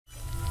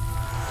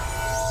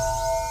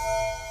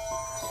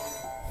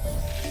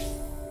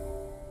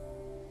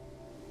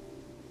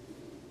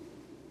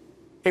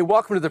Hey,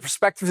 welcome to The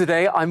Perspective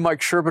today. I'm Mike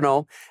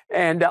Sherbino,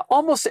 and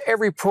almost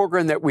every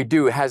program that we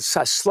do has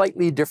a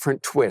slightly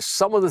different twist.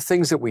 Some of the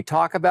things that we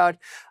talk about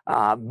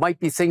might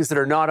be things that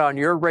are not on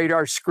your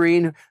radar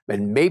screen,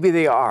 and maybe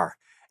they are.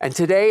 And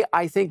today,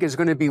 I think, is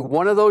going to be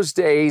one of those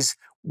days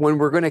when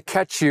we're going to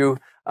catch you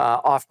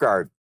off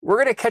guard. We're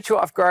going to catch you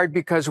off guard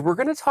because we're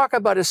going to talk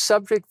about a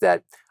subject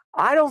that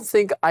I don't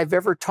think I've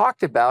ever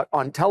talked about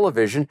on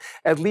television,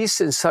 at least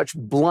in such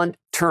blunt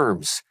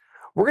terms.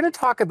 We're going to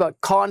talk about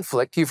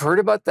conflict. You've heard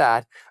about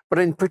that. But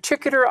in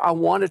particular, I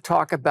want to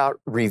talk about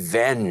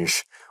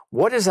revenge.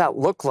 What does that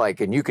look like?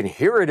 And you can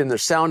hear it in the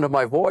sound of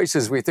my voice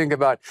as we think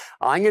about,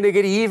 I'm going to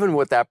get even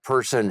with that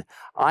person.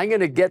 I'm going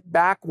to get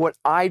back what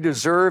I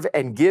deserve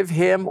and give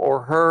him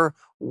or her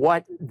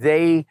what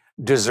they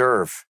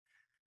deserve.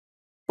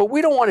 But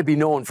we don't want to be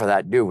known for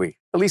that, do we?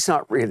 At least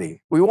not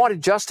really. We want to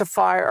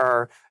justify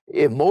our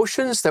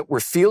emotions that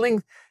we're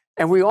feeling,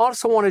 and we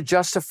also want to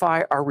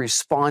justify our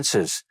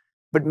responses.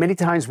 But many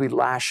times we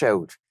lash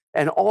out,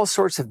 and all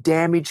sorts of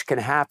damage can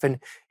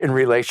happen in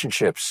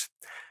relationships.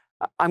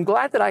 I'm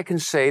glad that I can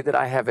say that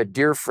I have a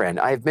dear friend.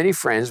 I have many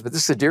friends, but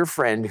this is a dear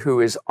friend who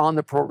is on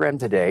the program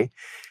today.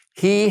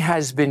 He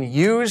has been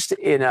used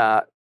in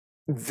a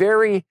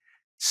very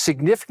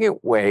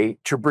significant way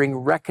to bring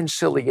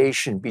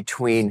reconciliation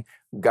between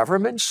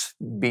governments,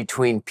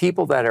 between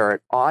people that are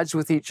at odds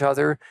with each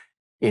other,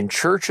 in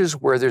churches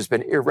where there's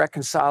been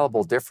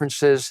irreconcilable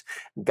differences.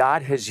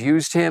 God has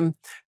used him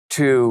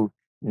to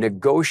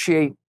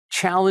negotiate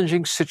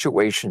challenging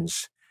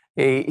situations.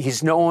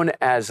 He's known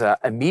as a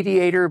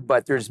mediator,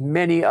 but there's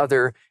many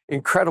other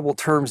incredible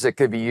terms that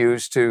could be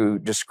used to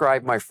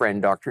describe my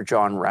friend, Dr.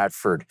 John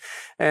Radford.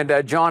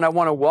 And John, I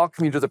want to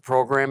welcome you to the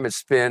program.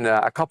 It's been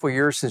a couple of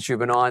years since you've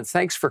been on.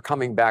 Thanks for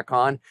coming back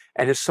on,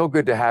 and it's so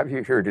good to have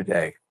you here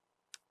today.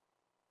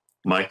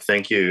 Mike,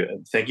 thank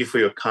you. Thank you for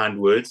your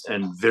kind words,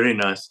 and very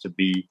nice to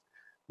be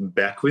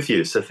back with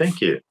you. So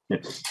thank you.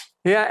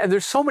 Yeah, and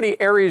there's so many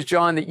areas,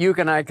 John, that you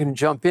and I can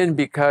jump in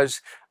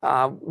because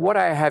what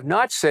I have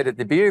not said at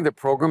the beginning of the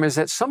program is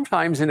that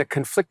sometimes in a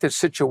conflicted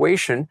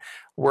situation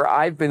where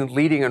I've been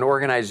leading an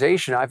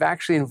organization, I've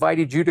actually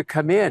invited you to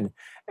come in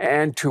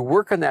and to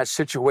work on that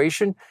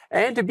situation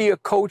and to be a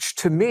coach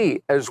to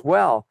me as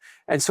well.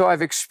 And so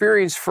I've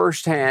experienced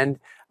firsthand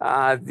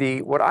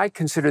what I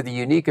consider the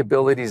unique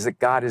abilities that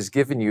God has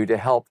given you to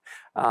help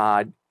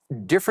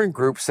different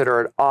groups that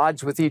are at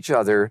odds with each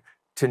other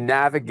to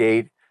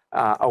navigate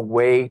a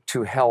way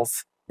to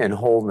health and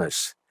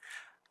wholeness.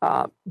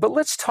 But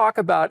let's talk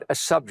about a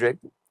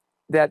subject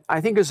that I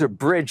think is a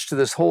bridge to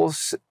this whole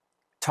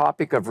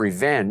topic of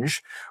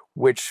revenge,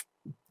 which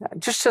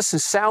just doesn't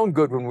sound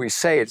good when we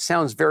say it. It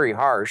sounds very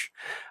harsh.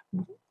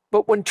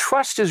 But when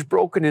trust is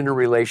broken in a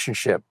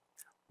relationship,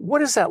 what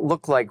does that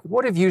look like?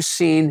 What have you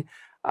seen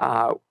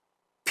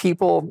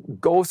people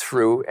go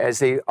through as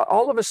they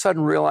all of a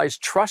sudden realize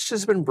trust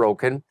has been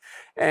broken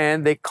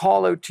and they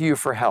call out to you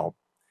for help?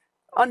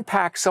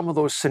 Unpack some of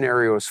those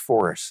scenarios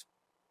for us.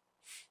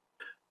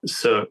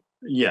 So,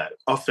 yeah,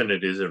 often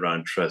it is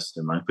around trust,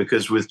 Mike,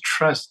 because with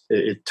trust,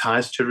 it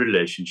ties to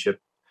relationship.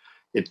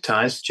 It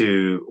ties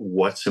to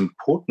what's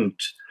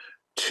important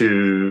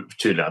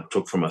I'll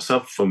talk for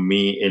myself, for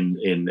me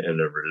in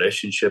a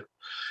relationship.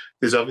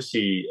 There's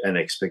obviously an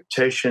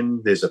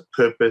expectation, there's a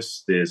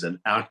purpose, there's an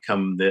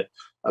outcome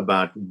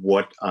about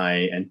what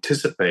I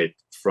anticipate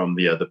from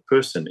the other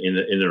person in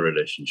a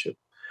relationship.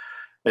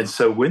 And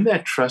so when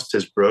that trust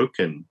is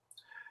broken,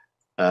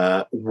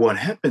 what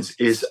happens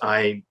is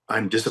I'm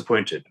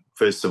disappointed,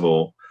 first of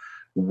all,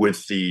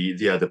 with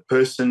the other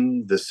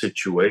person, the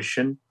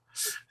situation.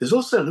 There's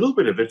also a little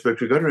bit of it,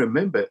 but we've got to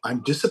remember,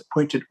 I'm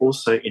disappointed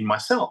also in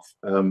myself,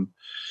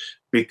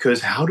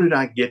 because how did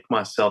I get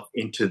myself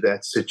into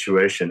that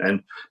situation?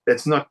 And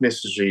that's not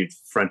necessarily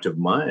front of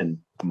mind,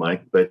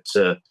 Mike, but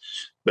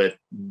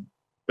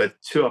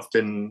too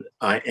often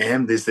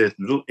there's that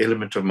little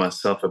element of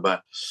myself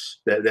about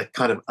that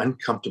kind of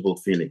uncomfortable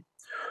feeling.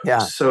 Yeah.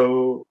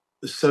 So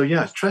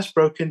yeah, trust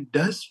broken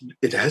has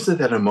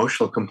that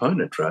emotional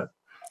component, right?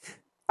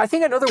 I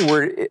think another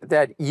word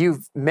that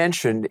you've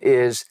mentioned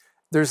is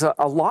there's a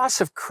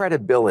loss of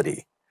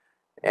credibility.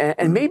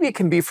 And maybe it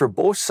can be for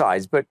both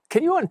sides, but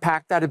can you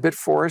unpack that a bit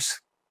for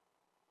us?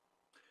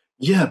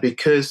 Yeah,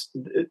 because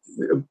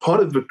part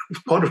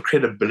of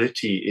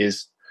credibility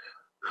is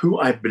who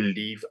I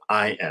believe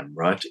I am,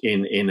 right,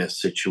 in a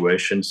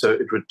situation. So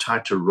it would tie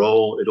to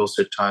role. It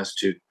also ties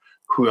to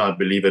who I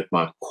believe at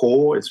my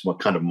core. It's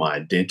kind of my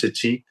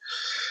identity.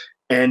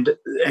 And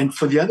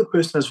for the other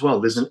person as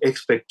well, there's an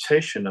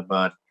expectation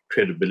about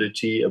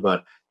credibility,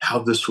 about how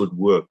this would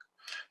work.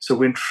 So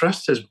when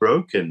trust is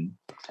broken,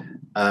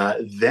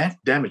 that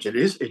damage, it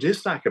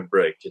is like a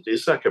break. It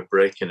is like a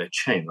break in a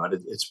chain, right?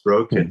 It's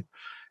broken. Mm.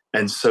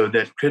 And so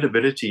that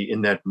credibility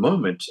in that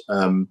moment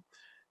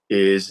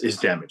is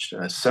damaged.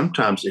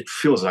 Sometimes it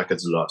feels like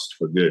it's lost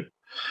for good.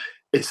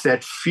 It's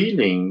that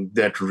feeling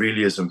that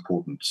really is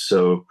important.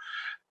 So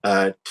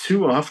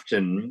too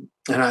often,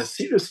 and I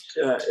see this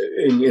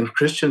in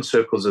Christian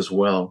circles as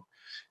well,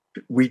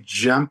 we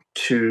jump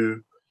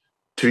to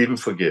to even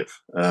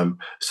forgive.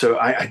 So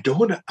I don't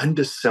want to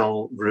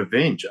undersell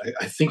revenge.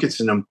 I think it's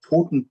an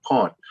important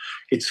part.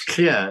 It's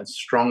clear, it's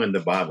strong in the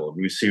Bible.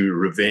 We see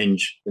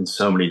revenge in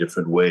so many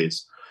different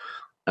ways.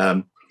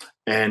 And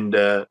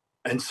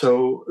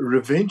so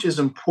revenge is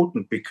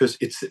important because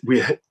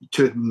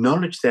to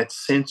acknowledge that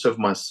sense of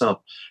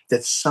myself,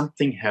 that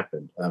something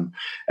happened.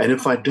 And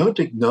if I don't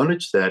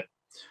acknowledge that,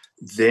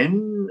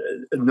 then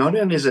not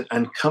only is it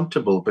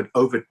uncomfortable, but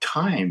over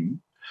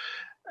time,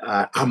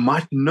 I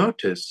might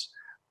notice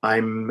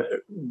I'm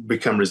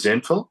become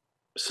resentful.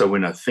 So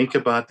when I think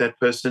about that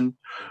person,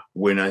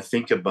 when I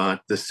think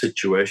about the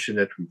situation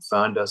that we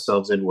found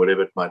ourselves in,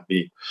 whatever it might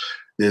be,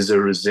 there's a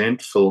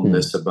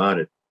resentfulness about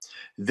it.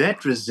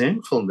 That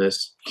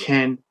resentfulness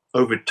can,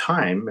 over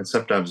time, and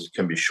sometimes it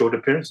can be shorter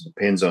periods,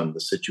 depends on the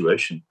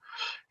situation,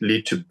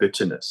 lead to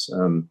bitterness.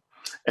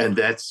 And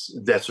that's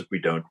what we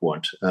don't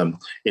want.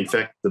 In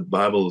fact, the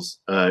Bible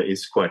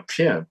is quite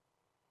clear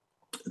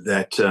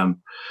that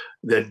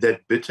that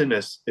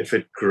bitterness, if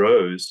it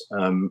grows,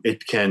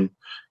 it can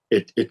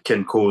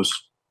cause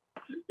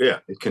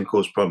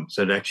problems.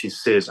 So it actually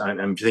says,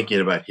 I'm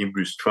thinking about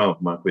Hebrews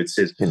 12, Mark, where it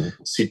says,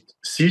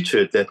 see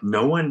to it that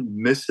no one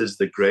misses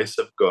the grace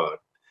of God,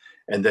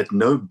 and that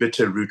no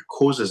bitter root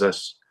causes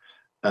us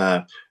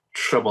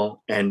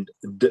trouble and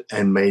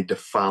may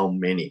defile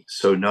many.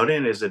 So not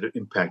only does it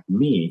impact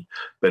me,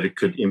 but it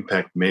could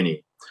impact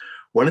many.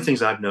 One of the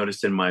things I've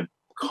noticed in my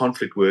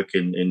conflict work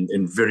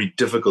in very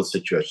difficult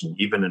situations,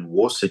 even in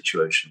war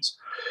situations,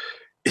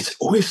 it's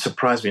always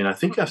surprised me, and I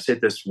think I've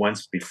said this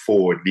once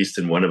before, at least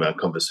in one of our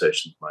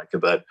conversations, Mike,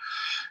 about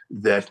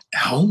that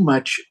how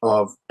much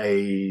of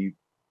a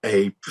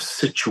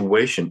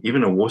situation,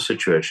 even a war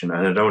situation,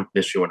 and I don't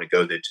necessarily want to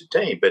go there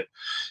today, but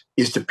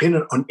is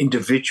dependent on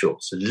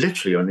individuals,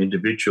 literally on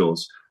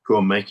individuals who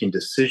are making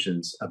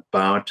decisions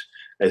about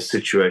a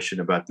situation,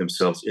 about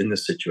themselves in the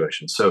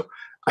situation. So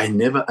I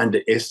never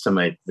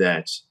underestimate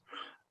that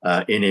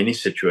in any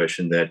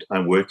situation that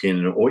I'm working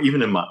in, or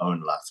even in my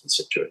own life and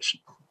situation.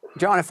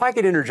 John, if I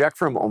could interject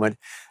for a moment,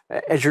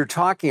 as you're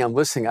talking, I'm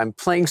listening, I'm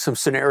playing some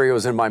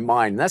scenarios in my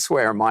mind. That's the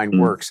way our mind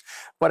works.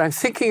 But I'm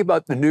thinking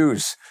about the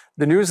news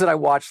that I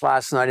watched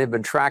last night. I've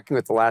been tracking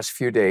it the last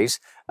few days.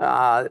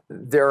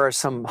 There are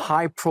some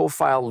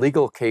high-profile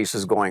legal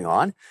cases going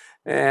on,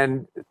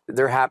 and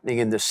they're happening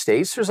in the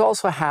States. There's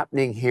also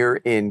happening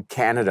here in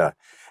Canada.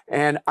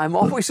 And I'm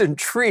always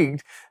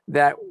intrigued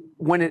that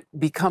when it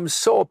becomes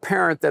so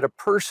apparent that a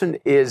person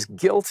is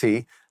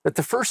guilty, that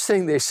the first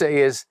thing they say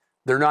is,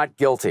 they're not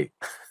guilty.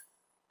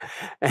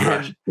 And,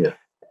 right. Yeah.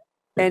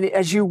 And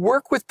as you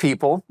work with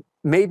people,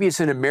 maybe it's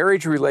in a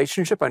marriage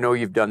relationship, I know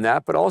you've done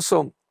that, but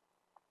also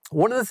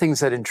one of the things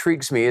that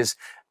intrigues me is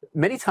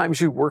many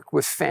times you work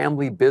with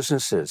family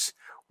businesses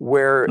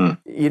where,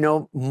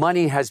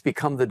 money has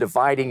become the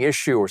dividing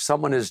issue, or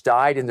someone has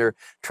died and they're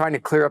trying to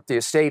clear up the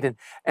estate,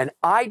 and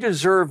I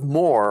deserve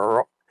more,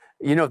 or,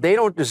 they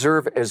don't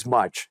deserve as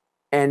much.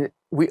 And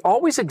we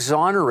always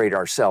exonerate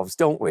ourselves,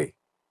 don't we?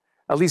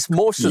 At least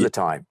most of the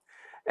time.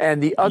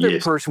 And the other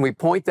person, we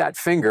point that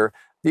finger,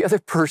 the other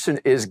person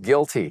is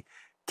guilty.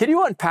 Can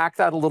you unpack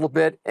that a little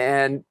bit?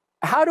 And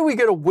how do we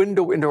get a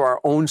window into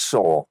our own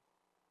soul?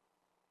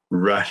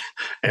 Right.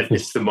 And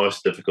it's the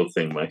most difficult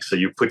thing, Mike. So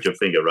you put your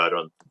finger right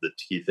on the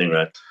key thing,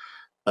 right?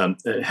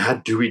 How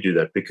do we do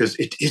that? Because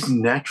it is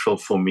natural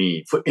for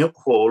me, for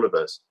all of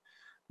us,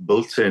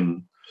 built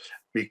in,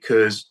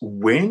 because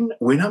when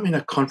I'm in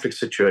a conflict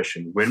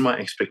situation, when my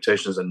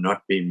expectations are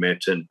not being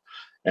met,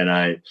 and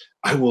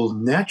I will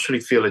naturally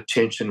feel a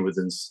tension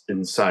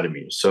inside of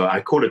me. So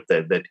I call it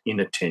that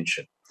inner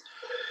tension.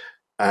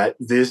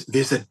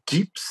 There's a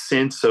deep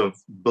sense of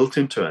built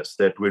into us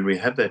that when we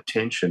have that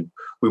tension,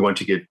 we want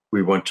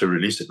to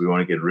release it. We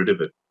want to get rid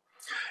of it.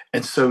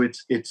 And so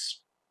it's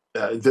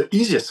the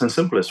easiest and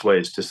simplest way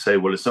is to say,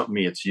 well, it's not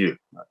me, it's you.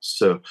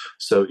 So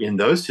in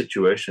those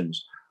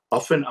situations,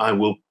 often I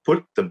will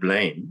put the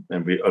blame,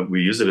 and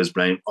we use it as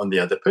blame, on the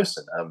other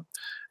person.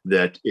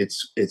 That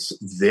it's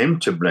them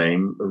to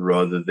blame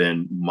rather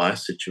than my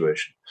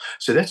situation.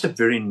 So that's a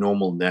very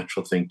normal,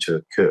 natural thing to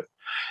occur.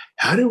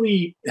 How do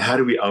we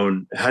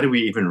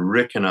even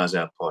recognize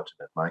our part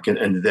of it, Mike?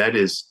 And that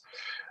is,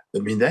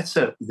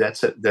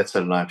 that's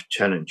a life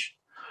challenge.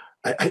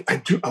 I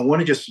want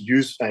to just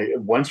use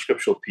one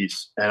scriptural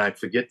piece, and I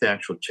forget the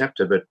actual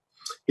chapter, but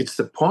it's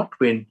the part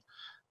when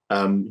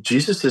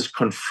Jesus is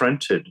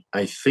confronted,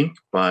 I think,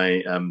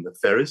 by the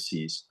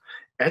Pharisees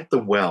at the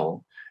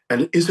well.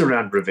 And it is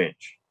around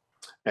revenge.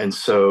 And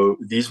so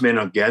these men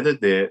are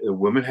gathered there. A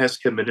woman has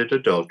committed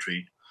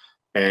adultery.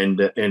 And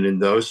in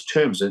those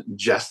terms,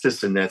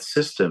 justice in that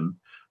system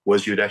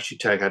was you'd actually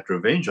take out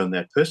revenge on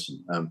that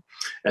person.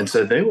 And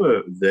so they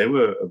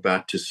were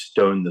about to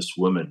stone this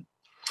woman.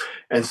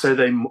 And so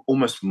they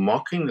almost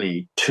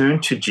mockingly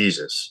turned to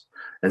Jesus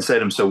and said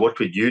to him, so what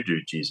would you do,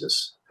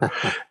 Jesus?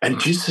 And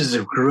Jesus is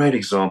a great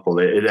example.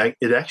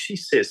 It actually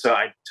says, so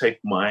I take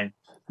my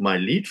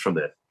lead from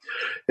that.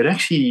 It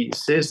actually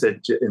says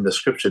that in the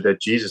scripture that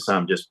Jesus,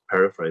 I'm just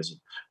paraphrasing,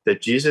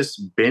 that Jesus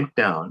bent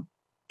down,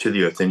 to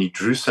the earth, and he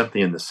drew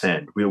something in the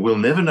sand. We'll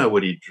never know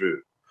what he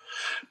drew.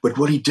 But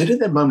what he did in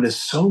that moment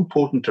is so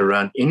important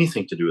around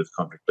anything to do with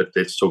conflict. But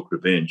let's talk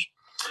revenge.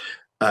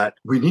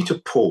 We need to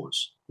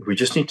pause. We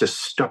just need to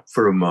stop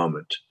for a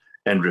moment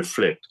and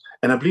reflect.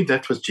 And I believe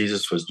that's what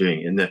Jesus was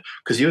doing in that,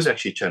 because he was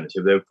actually challenged.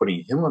 They were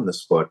putting him on the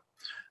spot.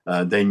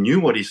 They knew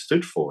what he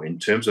stood for in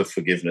terms of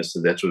forgiveness,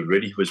 and that's what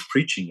really he was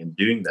preaching and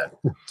doing that.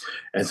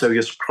 And so he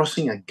was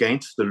crossing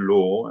against the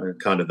law and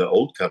kind of the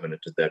old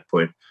covenant at that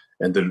point,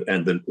 and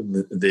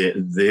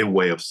their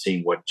way of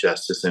seeing what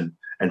justice and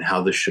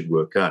how this should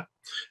work out.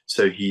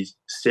 So he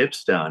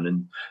steps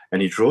down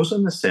and he draws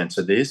on the sand.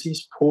 So there's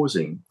he's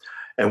pausing,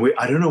 and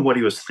I don't know what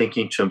he was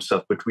thinking to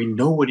himself, but we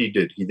know what he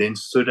did. He then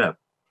stood up,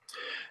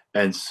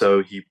 and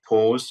so he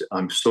paused.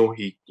 I'm sure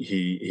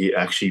he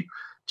actually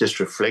just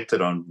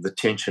reflected on the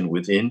tension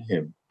within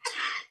him.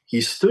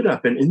 He stood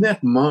up, and in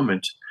that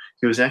moment,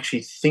 he was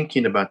actually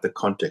thinking about the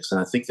context.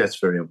 And I think that's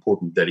very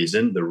important, that he's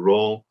in the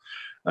role.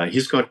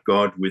 He's got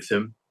God with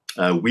him.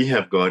 We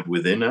have God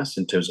within us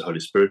in terms of Holy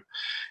Spirit.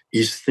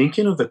 He's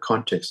thinking of the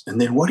context.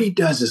 And then what he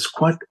does is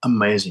quite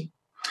amazing.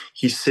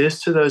 He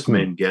says to those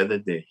men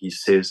gathered there, he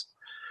says,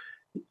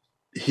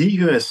 he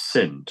who has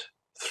sinned,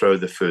 throw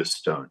the first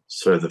stone,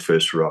 throw the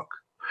first rock.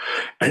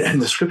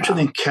 And the scripture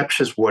then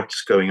captures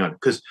what's going on.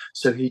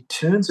 So he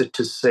turns it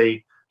to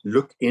say,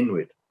 look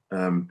inward.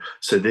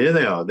 So there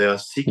they are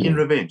seeking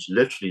revenge,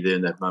 literally there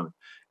in that moment.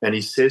 And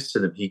he says to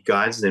them, he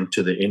guides them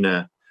to the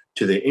inner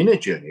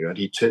journey,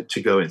 right?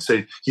 To go in.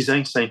 So he's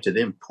saying to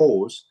them,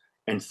 pause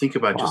and think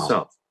about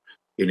yourself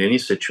in any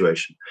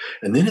situation.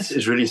 And then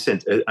it's really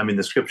sense. I mean,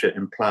 the scripture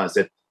implies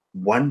that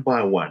one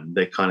by one,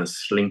 they kind of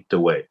slinked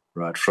away,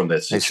 right, from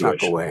that situation. They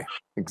snuck away.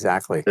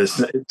 Exactly.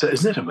 Isn't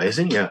it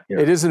amazing? Yeah.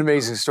 It is an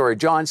amazing story.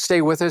 John,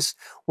 stay with us.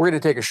 We're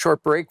going to take a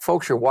short break.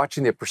 Folks, you're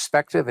watching The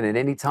Perspective, and at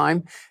any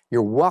time,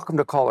 you're welcome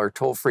to call our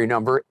toll-free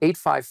number,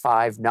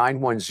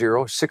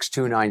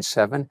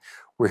 855-910-6297.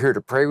 We're here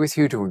to pray with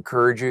you, to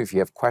encourage you. If you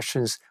have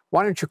questions,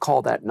 why don't you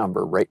call that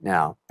number right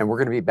now? And we're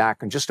going to be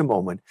back in just a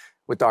moment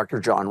with Dr.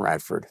 John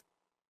Radford.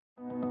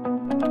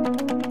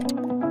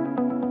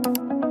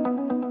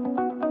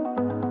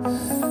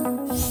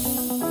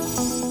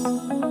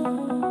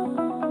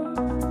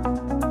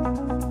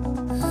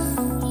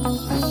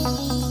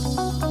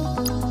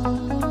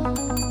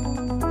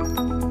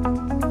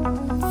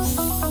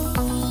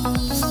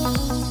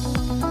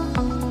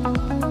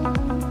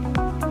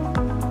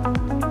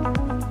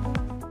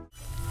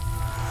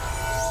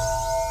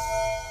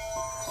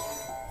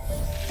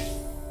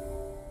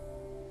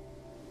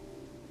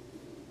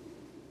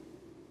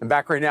 I'm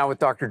back right now with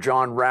Dr.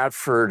 John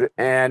Radford,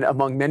 and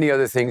among many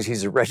other things,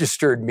 he's a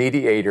registered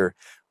mediator,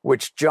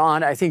 which,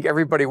 John, I think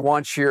everybody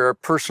wants your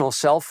personal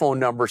cell phone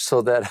number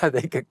so that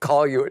they could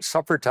call you at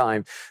supper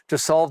time to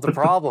solve the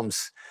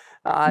problems.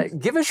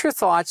 Give us your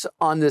thoughts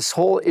on this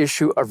whole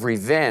issue of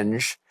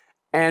revenge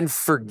and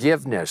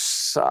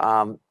forgiveness.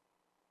 And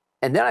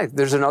then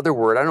there's another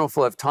word, I don't know if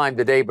we'll have time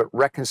today, but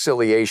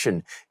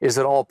reconciliation. Is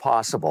it all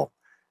possible?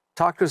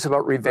 Talk to us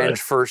about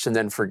revenge first and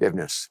then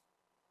forgiveness.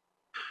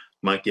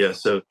 Mike, yeah.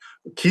 So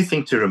key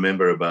thing to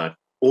remember about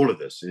all of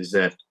this is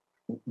that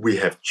we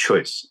have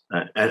choice.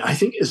 And I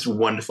think it's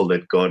wonderful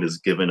that God has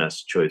given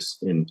us choice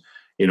in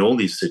all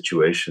these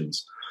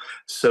situations.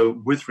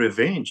 So with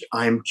revenge,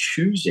 I'm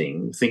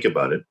choosing, think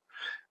about it,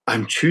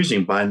 I'm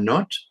choosing by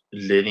not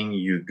letting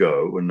you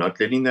go or not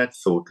letting that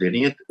thought,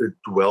 letting it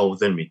dwell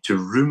within me, to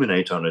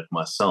ruminate on it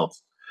myself.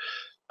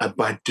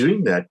 By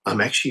doing that,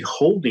 I'm actually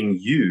holding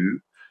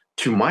you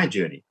to my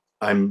journey.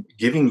 I'm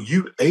giving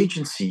you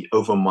agency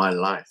over my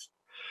life.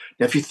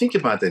 Now, if you think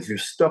about that, if you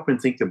stop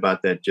and think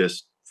about that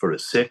just for a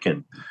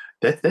second,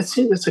 that's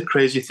a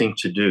crazy thing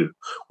to do.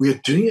 We are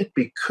doing it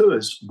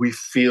because we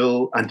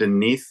feel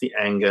underneath the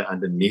anger,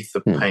 underneath the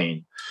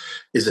pain,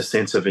 is a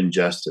sense of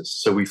injustice.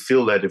 So we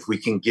feel that if we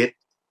can get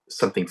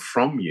something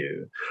from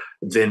you,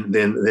 then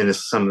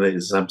there's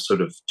some sort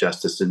of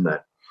justice in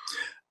that.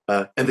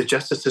 And the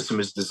justice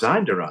system is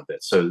designed around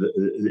that. So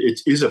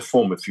it is a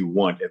form, if you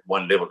want, at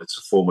one level, it's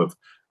a form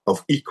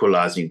of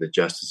equalizing the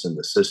justice in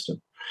the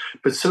system.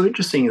 But it's so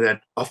interesting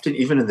that often,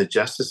 even in the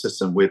justice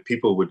system, where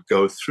people would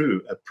go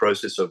through a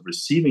process of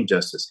receiving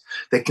justice,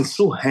 they can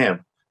still have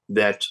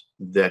that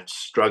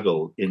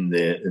struggle in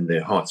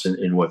their hearts and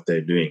in what they're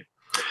doing.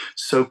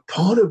 So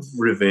part of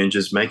revenge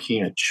is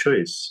making a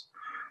choice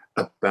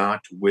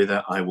about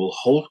whether I will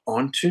hold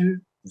on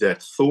to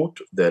that thought,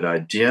 that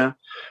idea,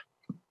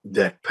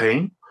 that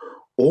pain,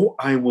 or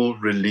I will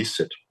release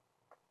it.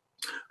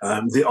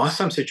 There are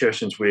some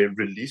situations where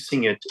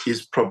releasing it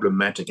is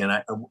problematic, and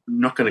I'm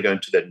not going to go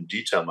into that in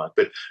detail, Mike,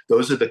 but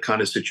those are the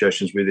kind of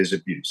situations where there's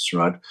abuse,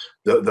 right?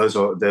 Those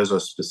are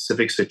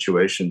specific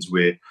situations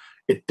where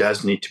it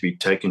does need to be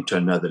taken to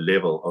another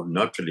level of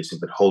not releasing,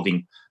 but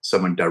holding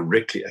someone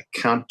directly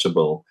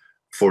accountable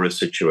for a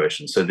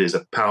situation. So there's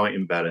a power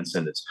imbalance,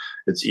 and it's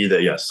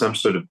either some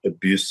sort of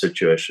abuse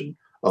situation,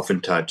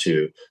 often tied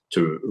to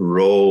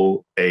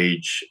role,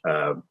 age,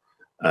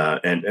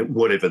 and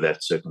whatever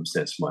that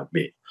circumstance might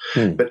be.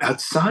 Hmm. But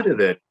outside of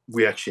that,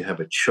 we actually have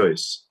a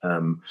choice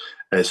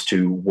as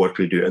to what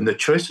we do. And the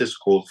choice is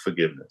called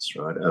forgiveness,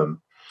 right?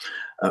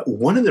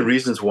 One of the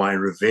reasons why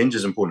revenge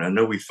is important, I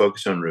know we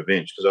focus on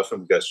revenge because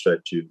often we go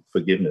straight to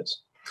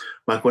forgiveness.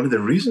 Mike, one of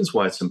the reasons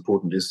why it's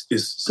important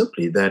is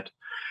simply that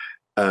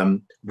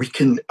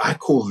I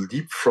call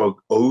leapfrog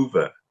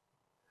over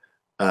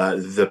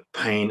the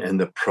pain and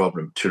the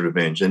problem to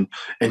revenge. And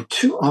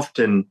too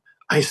often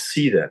I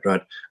see that,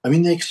 right? I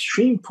mean, the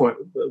extreme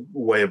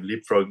way of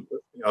leapfrog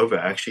over,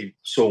 I actually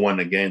saw one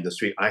again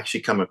this week. I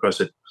actually come across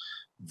it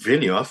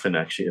very often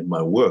actually in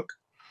my work,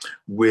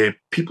 where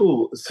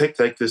people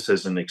take this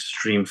as an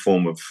extreme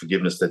form of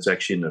forgiveness that's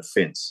actually an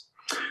offense.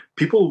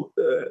 People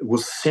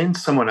will send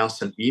someone else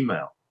an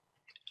email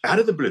out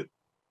of the blue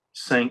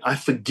saying, I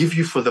forgive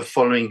you for the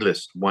following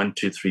list, 1,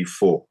 2, 3,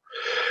 4.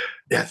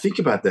 Now, think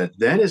about that.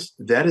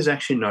 That is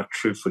actually not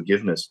true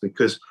forgiveness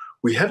because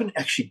we haven't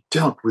actually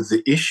dealt with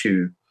the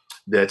issue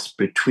that's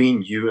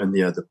between you and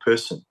the other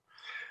person.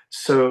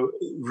 So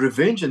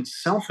revenge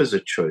itself is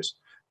a choice,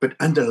 but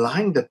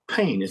underlying the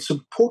pain, it's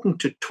important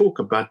to talk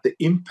about the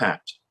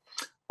impact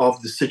of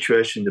the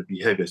situation, the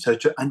behavior. So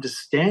to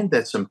understand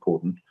that's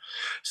important.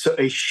 So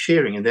a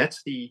sharing, and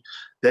that's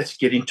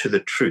getting to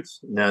the truth.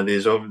 Now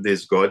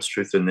there's God's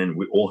truth, and then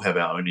we all have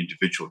our own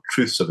individual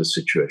truths of a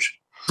situation.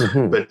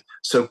 Mm-hmm. But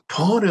so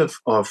part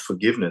of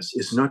forgiveness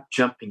is not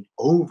jumping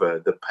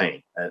over the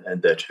pain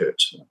and that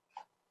hurts.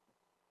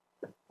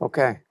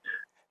 Okay.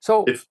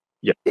 So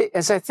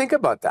as I think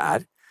about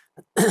that,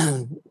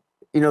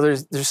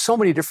 there's so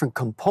many different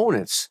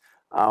components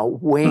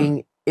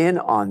weighing in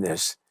on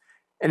this.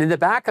 And in the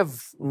back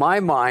of my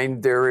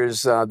mind, there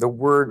is the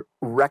word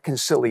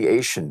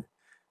reconciliation.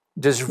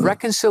 Does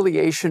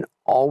reconciliation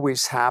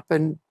always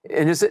happen?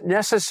 And is it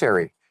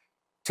necessary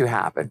to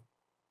happen?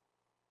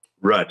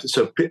 Right.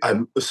 So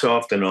I'm so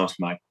often asked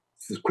my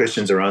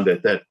questions around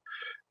that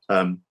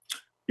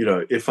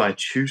if I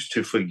choose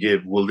to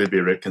forgive, will there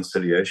be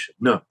reconciliation?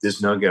 No,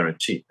 there's no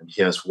guarantee. And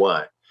here's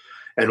why.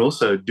 And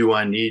also, do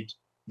I need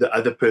the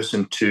other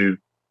person to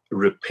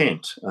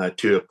repent,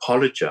 to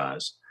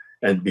apologize,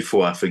 and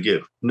before I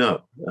forgive?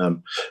 No,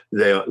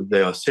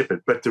 they are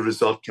separate, but the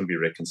result can be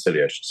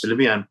reconciliation. So let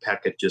me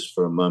unpack it just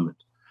for a moment.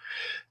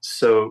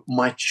 So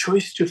my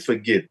choice to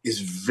forgive is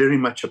very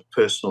much a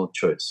personal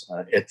choice.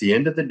 At the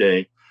end of the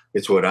day,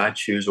 it's what I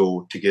choose,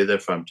 or together,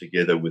 if I'm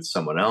together with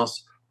someone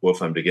else, or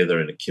if I'm together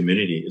in a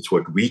community, it's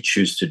what we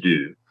choose to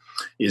do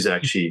is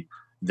actually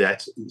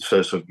that.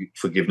 So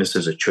forgiveness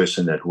is a choice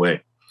in that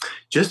way.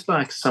 Just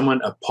like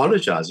someone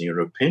apologizing or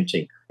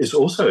repenting is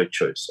also a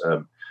choice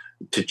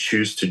to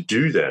choose to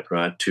do that,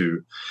 right?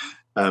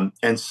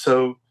 And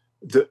so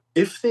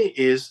if there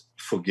is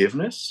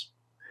forgiveness,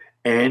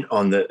 and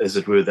on the, as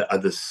it were, the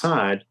other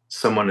side,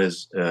 someone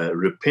is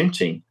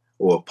repenting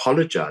or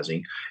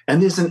apologizing,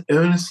 and there's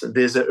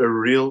a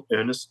real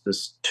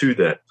earnestness to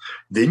that,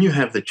 then you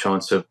have the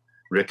chance of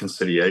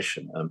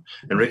reconciliation.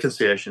 And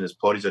reconciliation is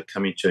parties are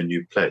coming to a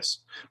new place.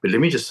 But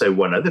let me just say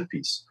one other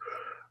piece.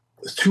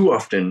 Too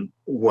often,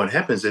 what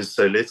happens is,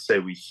 so let's say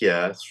we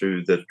hear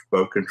through the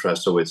broken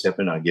trust or what's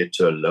happened, I get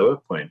to a lower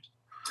point.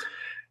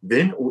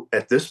 Then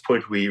at this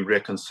point, we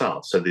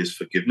reconcile. So there's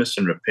forgiveness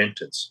and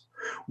repentance.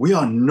 We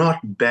are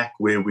not back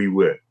where we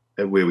were,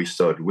 where we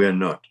started. We're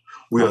not.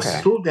 We are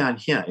still down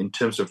here in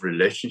terms of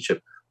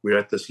relationship. We're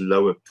at this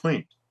lower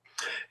point.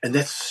 And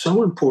that's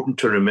so important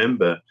to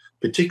remember,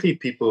 particularly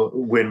people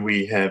when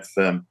we have,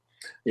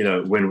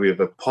 when we have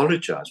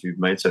apologized, we've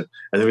made some,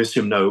 and then we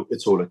assume, no,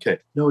 it's all okay.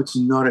 No, it's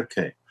not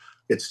okay.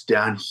 It's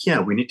down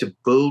here. We need to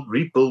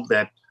rebuild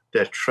that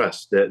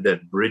trust,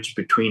 that bridge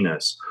between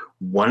us,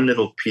 one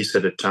little piece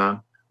at a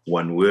time,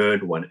 one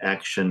word, one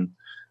action.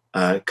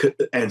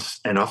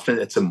 And often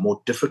it's a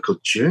more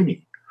difficult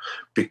journey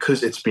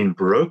because it's been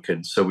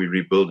broken, so we're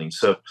rebuilding.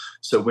 So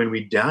when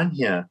we're down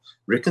here,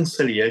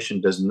 reconciliation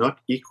does not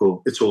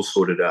equal it's all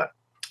sorted out.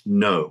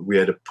 No,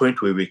 we're at a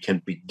point where we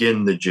can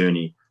begin the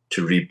journey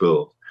to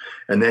rebuild.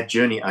 And that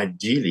journey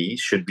ideally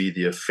should be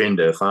the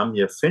offender. If I'm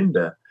the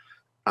offender,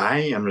 I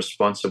am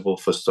responsible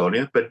for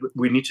starting it, but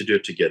we need to do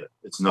it together.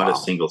 It's not a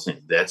single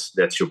thing.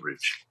 That's your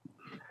bridge.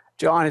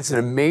 John, it's an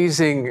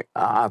amazing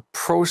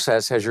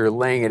process as you're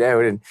laying it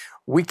out, and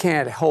we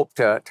can't hope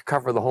to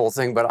cover the whole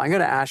thing, but I'm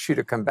going to ask you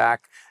to come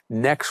back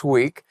next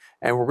week,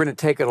 and we're going to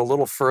take it a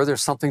little further,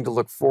 something to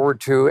look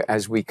forward to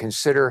as we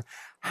consider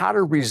how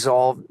to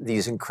resolve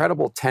these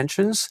incredible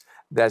tensions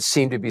that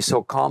seem to be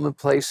so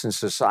commonplace in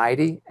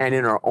society and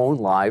in our own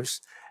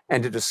lives,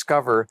 and to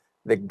discover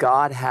that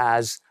God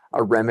has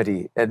a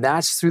remedy, and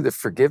that's through the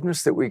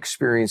forgiveness that we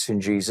experience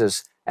in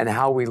Jesus and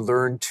how we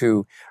learn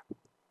to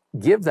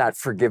give that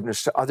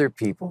forgiveness to other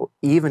people,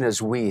 even as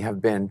we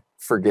have been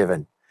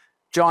forgiven.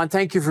 John,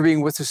 thank you for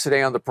being with us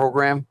today on the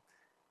program,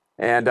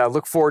 and I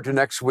look forward to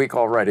next week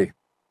already.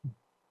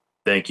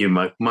 Thank you.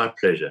 My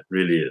pleasure. It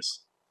really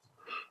is.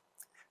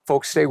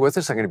 Folks, stay with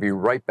us. I'm going to be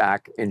right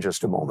back in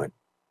just a moment.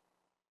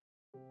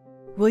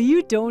 Will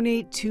you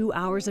donate 2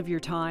 hours of your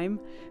time?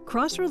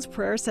 Crossroads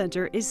Prayer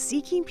Center is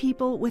seeking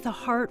people with a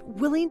heart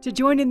willing to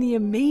join in the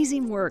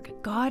amazing work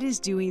God is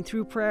doing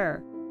through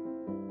prayer.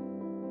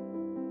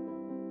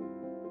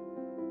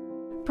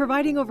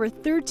 Providing over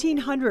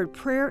 1,300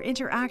 prayer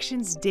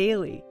interactions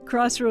daily,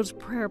 Crossroads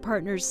Prayer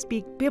Partners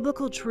speak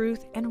biblical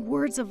truth and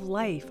words of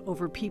life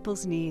over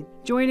people's need.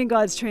 Join in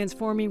God's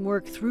transforming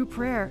work through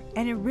prayer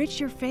and enrich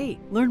your faith.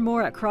 Learn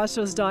more at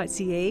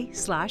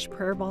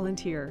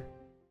crossroads.ca/prayervolunteer.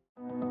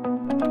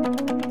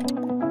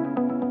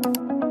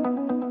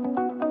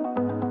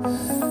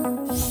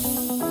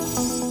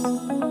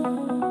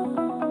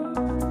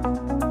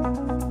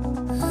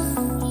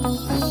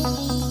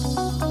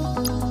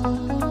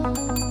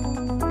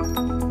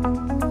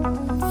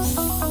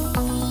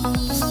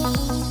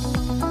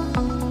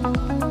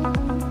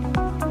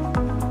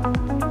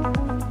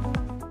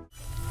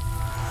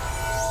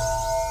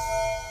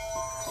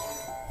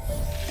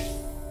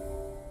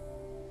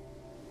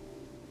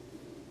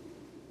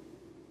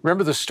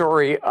 Remember the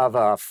story of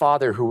a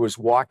father who was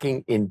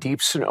walking in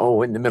deep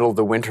snow in the middle of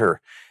the winter,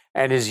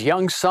 and his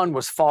young son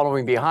was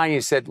following behind.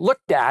 He said, "Look,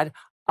 Dad,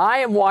 I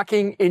am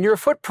walking in your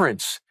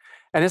footprints."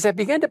 And as I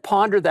began to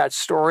ponder that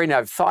story, and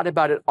I've thought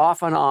about it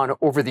off and on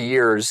over the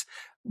years,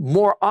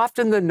 more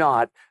often than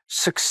not,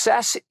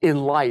 success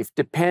in life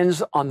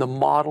depends on the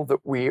model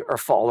that we are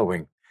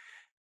following.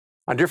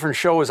 On different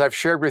shows, I've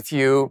shared with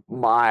you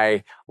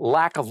my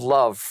lack of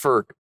love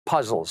for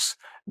puzzles.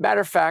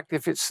 Matter of fact,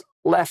 if it's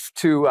left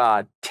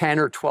to 10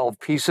 or 12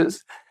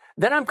 pieces,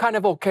 then I'm kind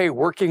of okay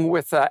working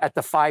with at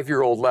the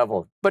 5-year-old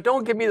level. But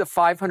don't give me the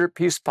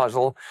 500-piece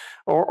puzzle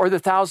or the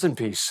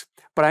 1,000-piece.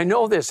 But I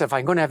know this, if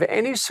I'm going to have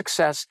any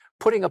success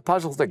putting a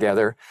puzzle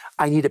together,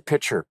 I need a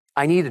picture.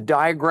 I need a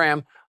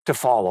diagram to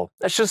follow.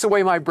 That's just the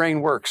way my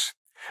brain works.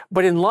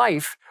 But in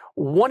life,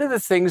 one of the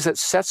things that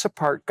sets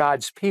apart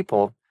God's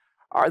people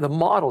are the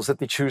models that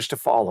they choose to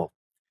follow.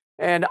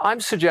 And I'm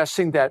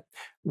suggesting that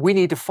we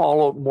need to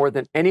follow more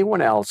than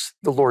anyone else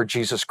the Lord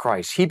Jesus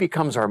Christ. He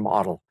becomes our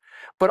model.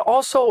 But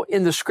also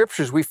in the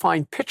scriptures, we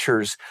find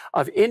pictures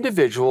of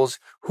individuals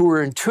who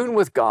are in tune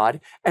with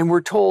God, and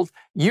we're told,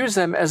 use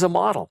them as a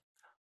model.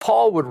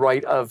 Paul would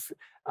write of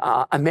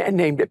a man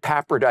named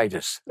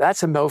Epaphroditus.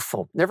 That's a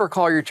mouthful. Never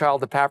call your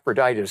child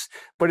Epaphroditus,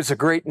 but it's a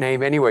great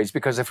name anyways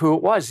because of who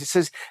it was. He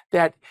says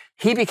that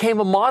he became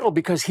a model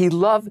because he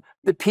loved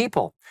the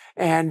people.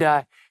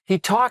 And he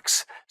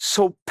talks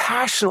so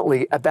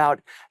passionately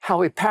about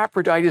how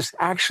Epaphroditus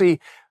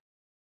actually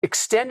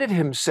extended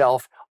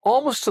himself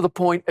almost to the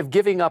point of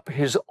giving up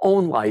his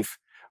own life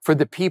for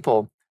the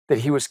people that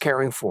he was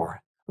caring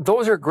for.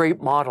 Those are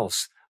great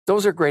models.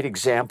 Those are great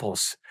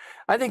examples.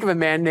 I think of a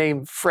man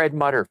named Fred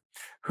Mutter,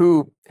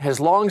 who has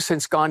long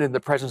since gone in the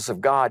presence of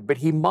God, but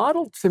he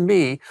modeled to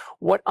me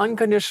what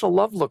unconditional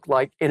love looked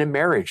like in a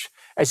marriage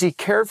as he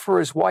cared for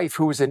his wife,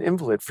 who was an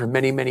invalid for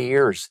many, many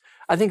years.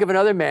 I think of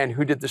another man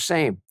who did the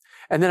same.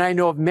 And then I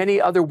know of many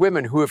other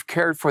women who have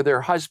cared for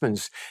their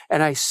husbands,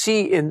 and I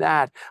see in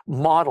that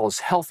models,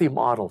 healthy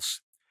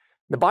models.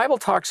 The Bible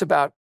talks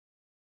about,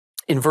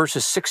 in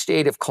verses 6 to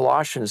 8 of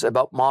Colossians,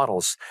 about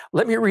models.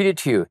 Let me read it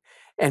to you.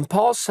 And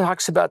Paul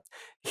talks about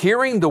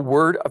hearing the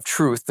word of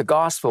truth, the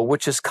gospel,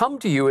 which has come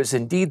to you as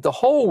indeed the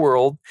whole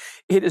world.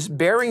 It is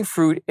bearing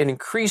fruit and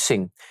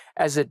increasing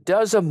as it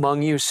does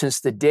among you since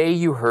the day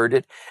you heard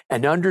it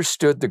and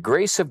understood the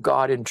grace of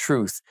God in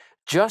truth,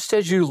 just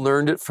as you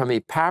learned it from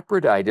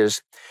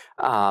Epaphroditus,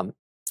 a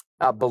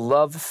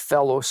beloved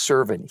fellow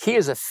servant. He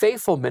is a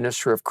faithful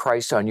minister of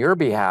Christ on your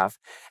behalf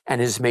and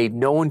has made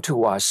known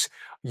to us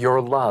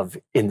your love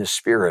in the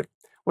Spirit.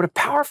 What a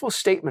powerful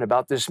statement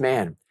about this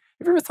man.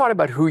 Have you ever thought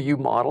about who you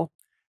model,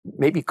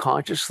 maybe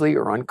consciously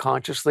or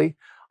unconsciously?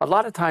 A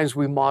lot of times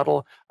we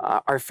model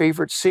our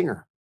favorite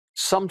singer.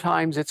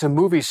 Sometimes it's a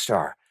movie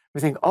star. We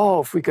think,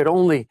 oh, if we could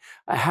only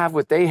have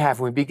what they have.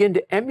 We begin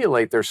to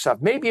emulate their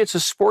stuff. Maybe it's a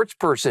sports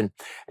person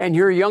and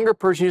you're a younger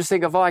person. You just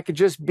think, I could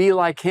just be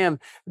like him,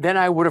 then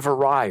I would have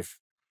arrived.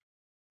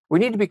 We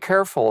need to be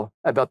careful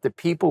about the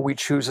people we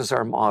choose as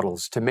our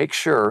models to make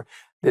sure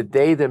that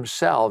they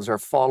themselves are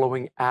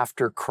following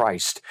after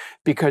Christ,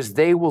 because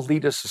they will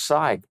lead us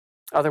aside.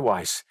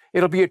 Otherwise,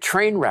 it'll be a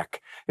train wreck.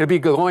 It'll be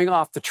going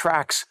off the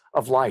tracks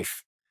of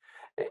life.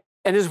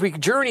 And as we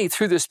journey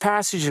through this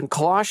passage in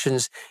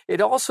Colossians,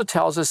 it also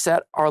tells us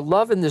that our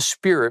love in the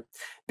Spirit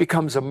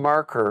becomes a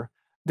marker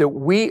that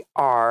we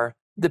are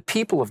the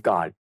people of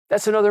God.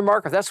 That's another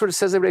marker. That's what it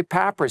says about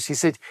Epaphras. He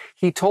said,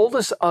 he told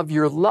us of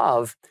your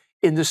love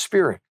in the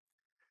Spirit.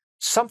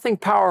 Something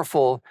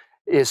powerful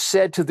is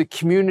said to the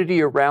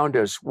community around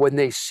us when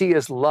they see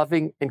us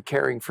loving and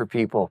caring for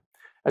people.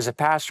 As a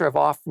pastor, I've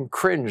often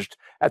cringed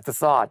at the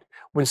thought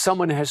when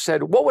someone has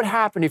said, what would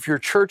happen if your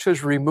church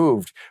was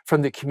removed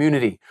from the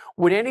community?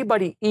 Would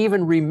anybody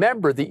even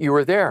remember that you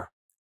were there?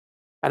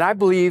 And I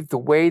believe the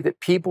way that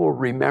people will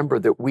remember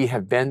that we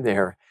have been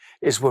there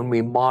is when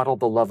we model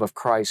the love of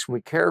Christ, when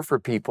we care for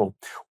people,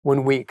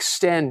 when we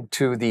extend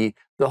to the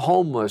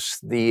homeless,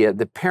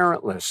 the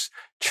parentless,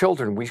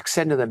 children, we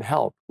extend to them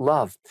help,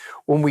 love.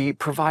 When we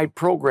provide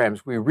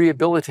programs, we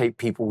rehabilitate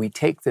people, we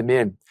take them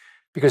in.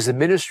 Because the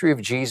ministry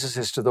of Jesus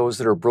is to those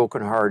that are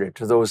brokenhearted,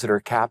 to those that are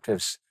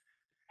captives.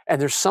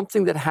 And there's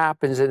something that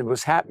happens, and it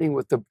was happening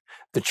with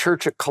the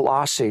church at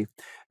Colossae,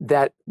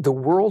 that the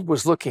world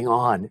was looking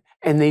on,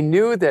 and they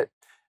knew that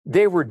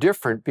they were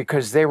different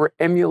because they were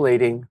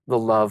emulating the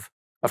love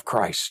of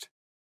Christ.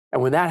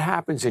 And when that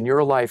happens in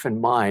your life and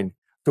mine,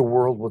 the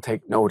world will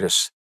take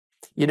notice.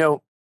 You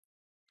know,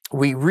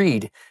 we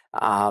read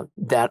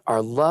that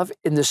our love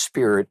in the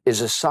Spirit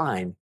is a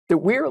sign that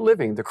we are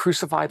living the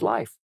crucified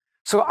life.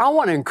 So I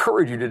want to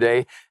encourage you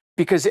today,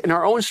 because in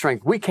our own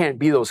strength, we can't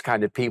be those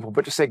kind of people,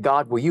 but to say,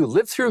 God, will you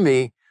live through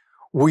me?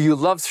 Will you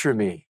love through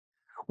me?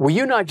 Will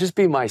you not just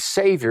be my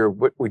Savior,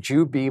 but would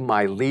you be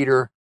my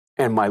leader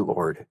and my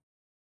Lord?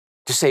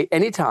 To say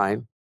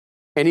anytime,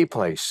 any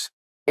place,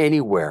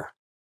 anywhere,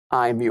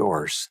 I'm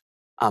yours,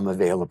 I'm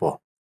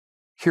available.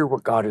 Hear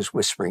what God is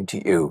whispering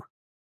to you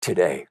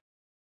today.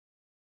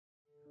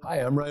 Hi,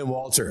 I'm Ryan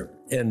Walter,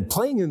 and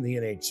playing in the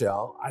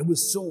NHL, I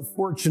was so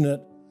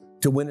fortunate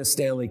to win a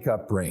Stanley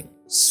Cup ring.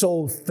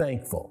 So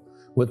thankful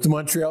with the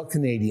Montreal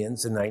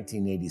Canadiens in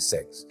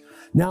 1986.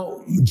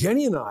 Now,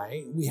 Jenny and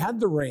I, we had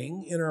the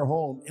ring in our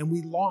home and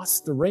we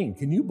lost the ring.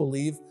 Can you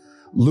believe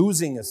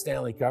losing a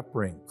Stanley Cup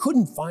ring?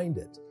 Couldn't find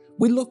it.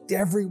 We looked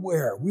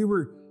everywhere. We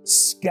were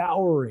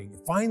scouring,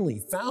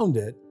 finally found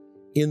it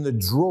in the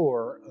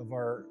drawer of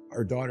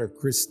our daughter,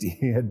 Christy.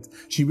 And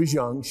she was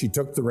young. She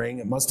took the ring.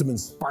 It must have been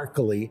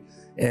sparkly,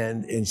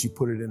 and she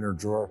put it in her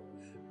drawer.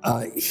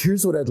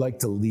 Here's what I'd like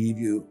to leave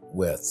you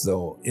with.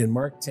 So in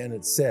Mark 10,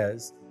 it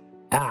says,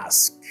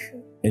 ask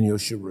and you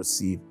shall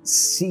receive.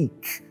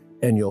 Seek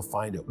and you'll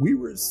find it. We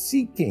were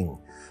seeking.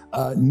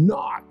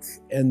 Knock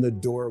and the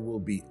door will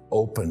be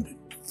opened.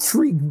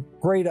 3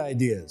 great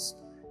ideas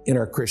in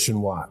our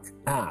Christian walk.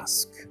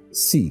 Ask,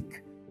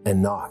 seek,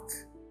 and knock.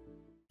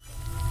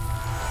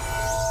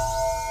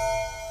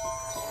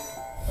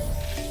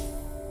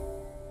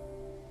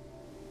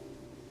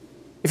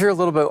 If you're a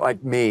little bit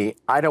like me,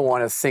 I don't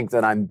want to think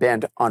that I'm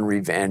bent on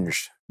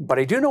revenge, but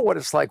I do know what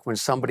it's like when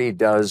somebody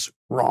does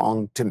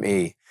wrong to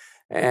me.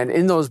 And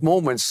in those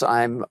moments,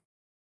 I'm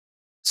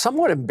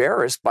somewhat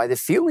embarrassed by the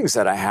feelings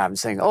that I have and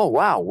saying, oh,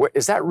 wow,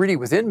 is that really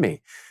within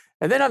me?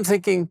 And then I'm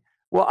thinking,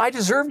 well, I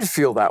deserve to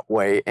feel that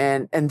way,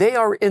 and they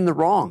are in the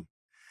wrong.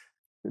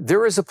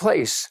 There is a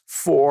place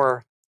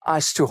for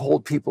us to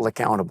hold people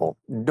accountable,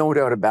 no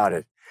doubt about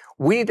it.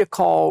 We need to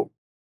call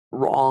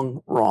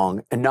wrong,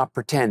 wrong, and not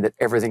pretend that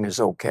everything is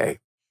okay.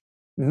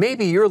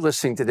 Maybe you're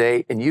listening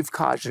today and you've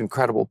caused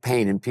incredible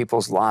pain in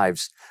people's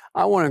lives.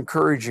 I want to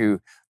encourage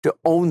you to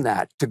own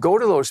that, to go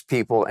to those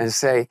people and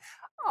say,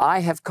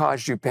 I have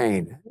caused you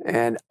pain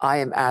and I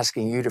am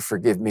asking you to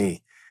forgive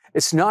me.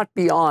 It's not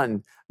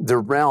beyond the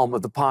realm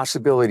of the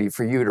possibility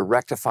for you to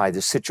rectify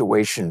the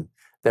situation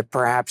that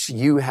perhaps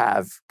you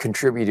have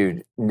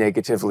contributed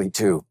negatively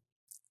to.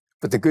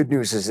 But the good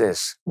news is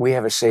this: we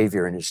have a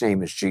Savior and his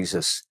name is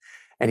Jesus.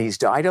 And he's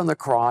died on the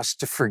cross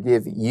to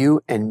forgive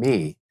you and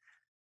me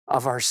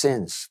of our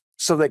sins,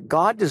 so that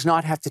God does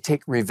not have to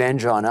take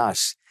revenge on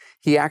us.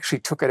 He actually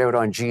took it out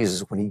on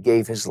Jesus when he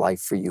gave his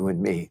life for you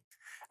and me.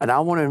 And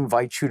I want to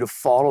invite you to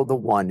follow the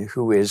one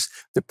who is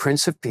the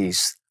Prince of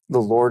Peace, the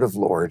Lord of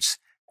Lords,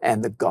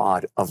 and the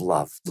God of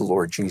love, the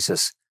Lord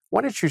Jesus.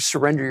 Why don't you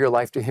surrender your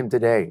life to him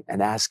today and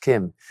ask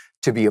him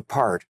to be a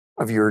part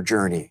of your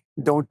journey?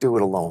 Don't do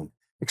it alone.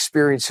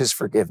 Experience his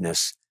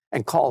forgiveness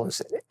and call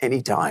us at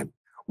any time.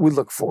 We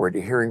look forward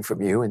to hearing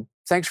from you, and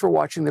thanks for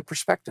watching The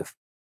Perspective.